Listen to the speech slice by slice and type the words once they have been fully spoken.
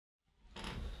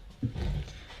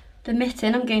The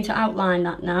mitten, I'm going to outline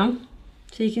that now.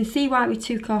 So you can see why we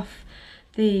took off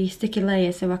the sticky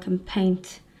layer, so I can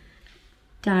paint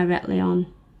directly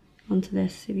onto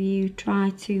this. If you try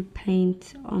to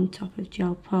paint on top of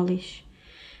gel polish,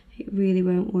 it really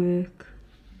won't work.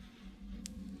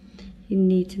 You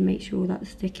need to make sure that the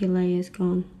sticky layer is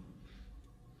gone.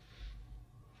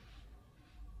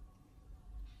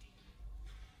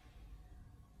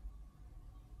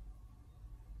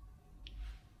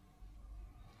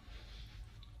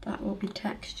 That will be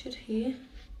textured here.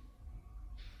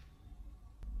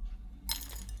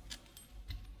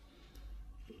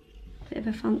 Bit of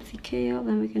a fancy curl,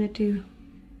 then we're going to do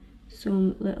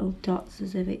some little dots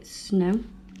as if it's snow.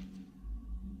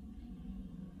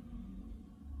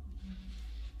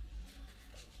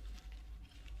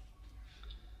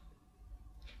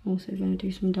 Also going to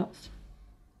do some dots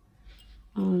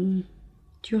on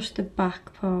just the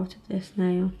back part of this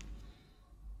nail,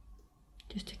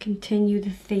 just to continue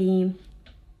the theme.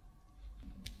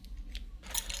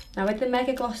 Now with the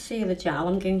Mega Gloss Sealer Gel,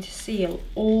 I'm going to seal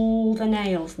all the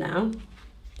nails now.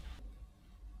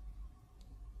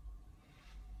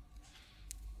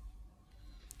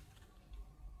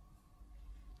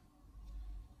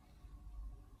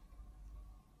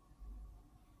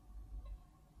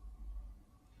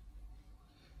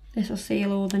 This will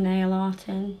seal all the nail art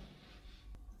in,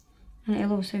 and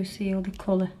it'll also seal the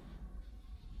colour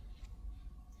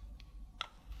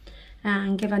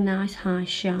and give a nice high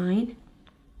shine.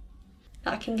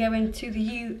 That can go into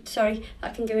the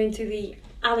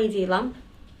LED lamp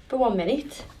for 1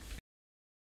 minute.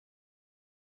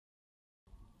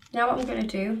 Now what I'm going to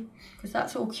do, because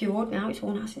that's all cured now, it's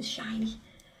all nice and shiny,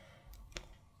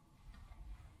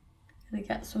 I'm going to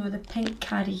get some of the pink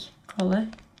caddy colour.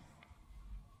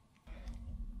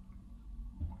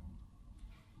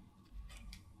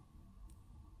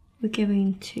 We're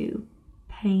going to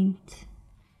paint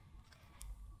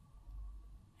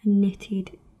a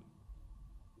knitted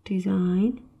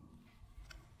design.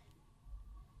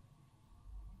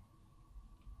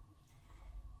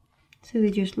 So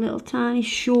they're just little tiny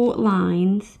short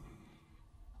lines.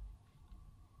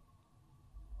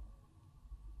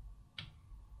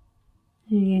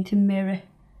 And you're going to mirror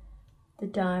the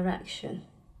direction.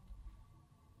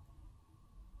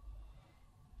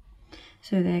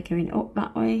 So they're going up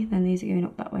that way, then these are going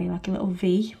up that way like a little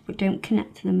V, but don't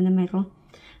connect to them in the middle.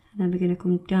 And then we're going to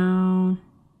come down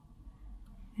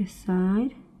this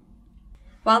side.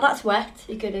 While that's wet,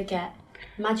 you're going to get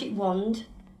Magic Wand,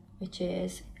 which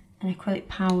is an acrylic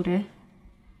powder.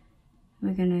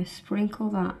 We're going to sprinkle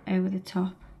that over the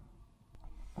top.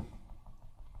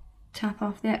 Tap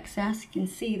off the excess. You can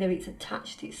see that it's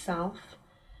attached itself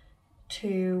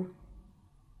to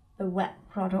the wet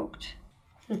product.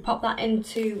 And pop that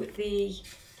into the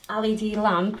LED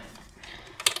lamp.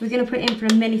 We're going to put it in for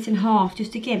 1.5 minutes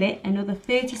just to give it another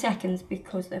 30 seconds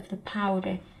because of the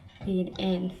powder being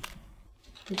in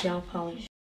the gel polish.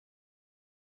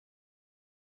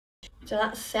 So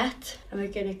that's set, and we're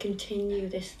going to continue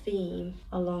this theme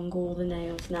along all the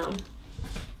nails now.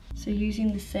 So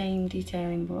using the same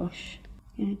detailing brush,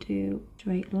 I'm going to do a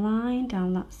straight line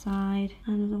down that side,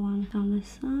 another one down this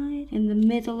side. In the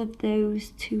middle of those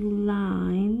two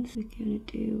lines, we're going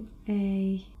to do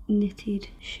a knitted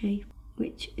shape,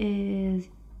 which is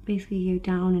basically go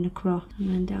down and across, and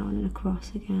then down and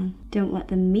across again. Don't let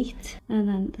them meet. And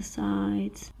then at the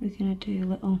sides, we're going to do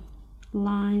little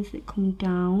lines that come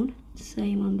down.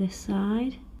 Same on this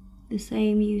side. The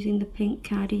same using the pink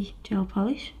caddy gel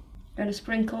polish. I'm going to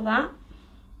sprinkle that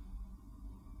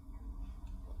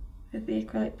with the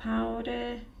acrylic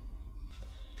powder.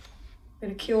 I'm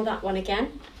going to cure that one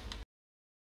again.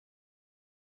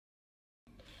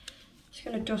 Just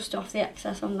going to dust off the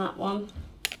excess on that one.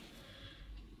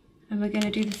 And we're going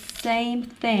to do the same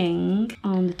thing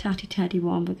on the Tatty Teddy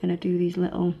one. We're going to do these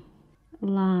little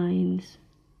lines.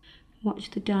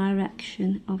 Watch the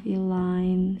direction of your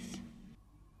lines.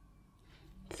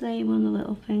 Same on the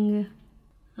little finger.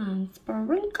 And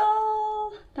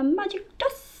sprinkle the magic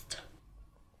dust.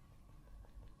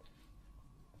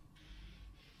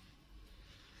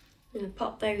 I'm going to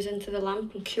pop those into the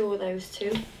lamp and cure those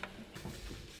two.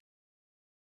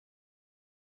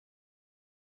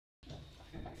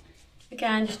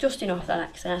 Again, just dusting off that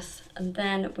excess, and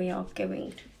then we are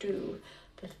going to do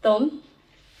the thumb,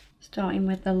 starting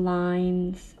with the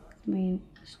lines coming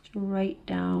straight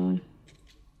down.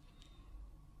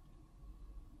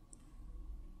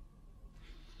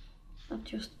 I've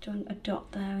just done a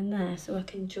dot there and there so I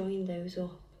can join those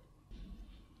up.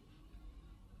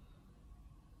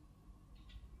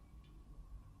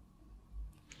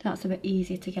 That's a bit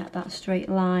easier to get that straight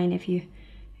line if you're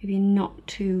if you're not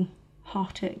too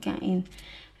hot at getting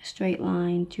a straight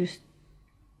line, just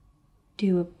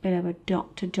do a bit of a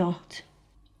dot to dot.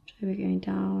 So we're going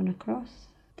down, across,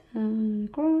 down,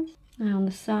 across. Now on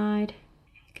the side,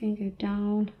 you can go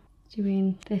down,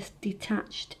 doing this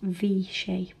detached V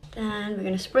shape. Then we're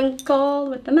going to sprinkle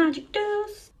with the magic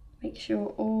dust. Make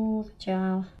sure all the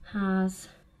gel has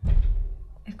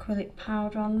acrylic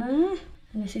powder on there.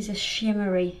 And this is a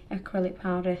shimmery acrylic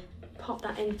powder. Pop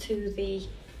that into the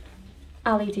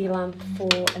LED lamp for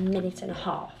 1.5 minutes.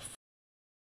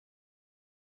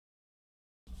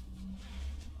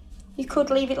 You could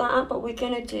leave it like that, but we're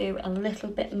going to do a little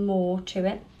bit more to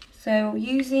it. So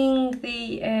using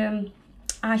the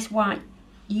ice white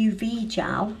UV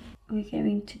gel, we're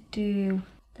going to do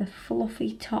the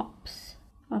fluffy tops,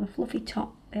 or the fluffy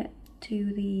top bit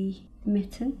to the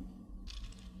mitten.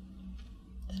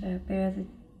 So a bit of the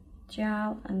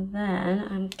gel, and then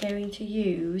I'm going to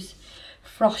use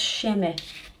Frost Shimmer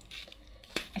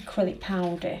acrylic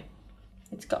powder.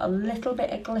 It's got a little bit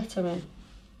of glitter in.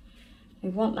 We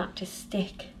want that to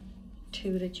stick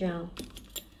to the gel.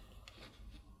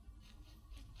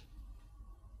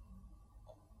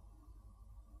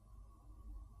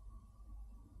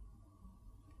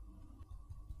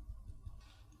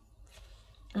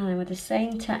 And then with the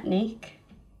same technique,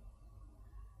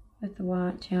 with the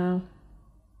white gel,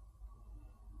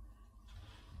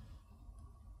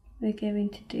 we're going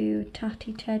to do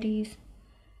Tatty Teddy's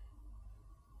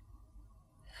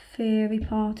furry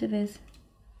part of his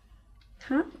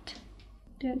hat.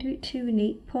 Don't do it too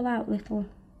neat, pull out little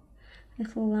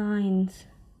lines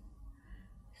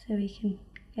so we can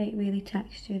get it really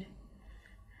textured.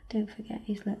 Don't forget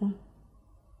his little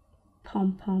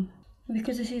pom-pom.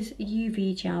 Because this is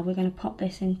UV gel, we're going to pop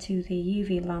this into the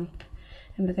UV lamp,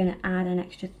 and we're going to add an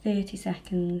extra 30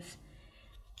 seconds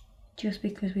just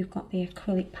because we've got the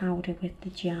acrylic powder with the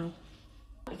gel.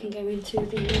 I can go into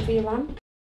the UV lamp.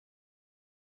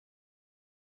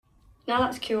 Now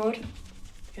that's cured,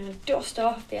 I'm going to dust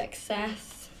off the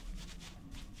excess.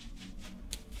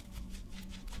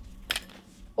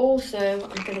 Also,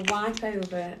 I'm going to wipe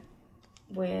over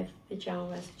with the gel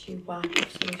residue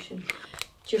wipe-off solution,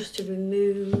 just to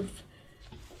remove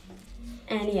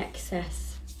any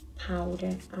excess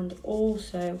powder and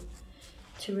also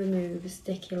to remove a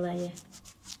sticky layer.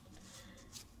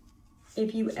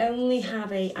 If you only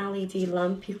have a LED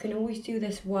lamp, you can always do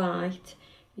this white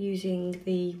using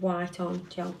the white on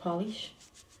gel polish.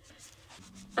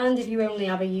 And if you only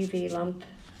have a UV lamp,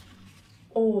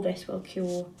 all this will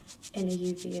cure in a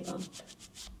UV lamp.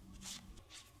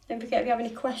 Don't forget, if you have any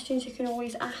questions, you can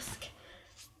always ask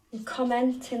and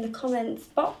comment in the comments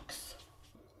box.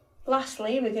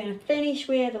 Lastly, we're going to finish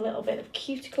with a little bit of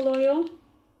cuticle oil.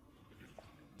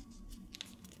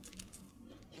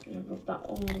 Just going to rub that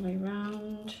all the way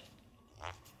around.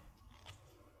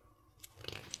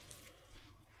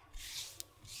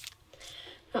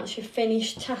 That's your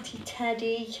finished Tatty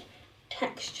Teddy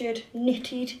textured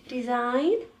knitted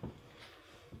design.